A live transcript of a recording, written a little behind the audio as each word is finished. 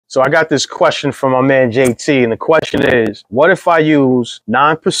So I got this question from my man JT, and the question is, what if I use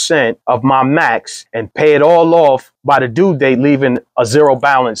 9% of my max and pay it all off by the due date, leaving a zero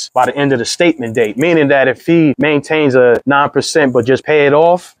balance by the end of the statement date? Meaning that if he maintains a 9% but just pay it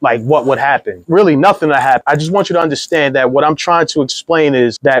off, like what would happen? Really nothing to happen. I just want you to understand that what I'm trying to explain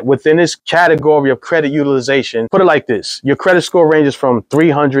is that within this category of credit utilization, put it like this: your credit score ranges from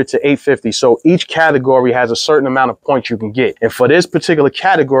 300 to 850. So each category has a certain amount of points you can get. And for this particular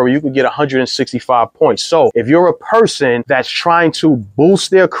category, you can get 165 points. So if you're a person that's trying to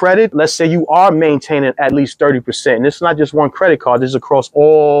boost their credit, let's say you are maintaining at least 30%. And it's not just one credit card, this is across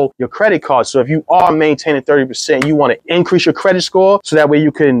all your credit cards. So if you are maintaining 30%, you want to increase your credit score so that way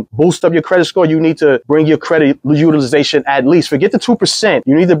you can boost up your credit score, you need to bring your credit utilization at least, forget the 2%,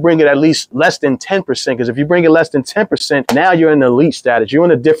 you need to bring it at least less than 10%. Because if you bring it less than 10%, now you're in elite status. You're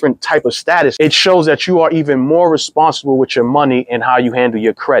in a different type of status. It shows that you are even more responsible with your money and how you handle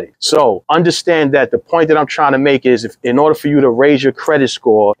your credit. So understand that the point that I'm trying to make is, if in order for you to raise your credit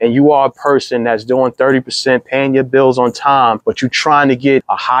score and you are a person that's doing 30%, paying your bills on time, but you're trying to get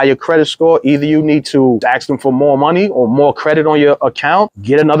a higher credit score, either you need to ask them for more money or more credit on your account,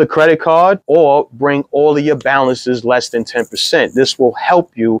 get another credit card, or bring all of your balances less than 10%. This will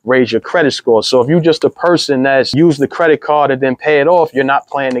help you raise your credit score. So if you're just a person that's used the credit card and then pay it off, you're not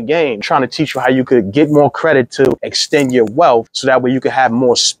playing the game. I'm trying to teach you how you could get more credit to extend your wealth so that way you can have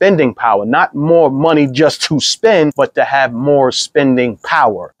more spending power, not more money just to spend, but to have more spending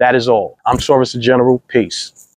power. That is all. I'm Service General. Peace.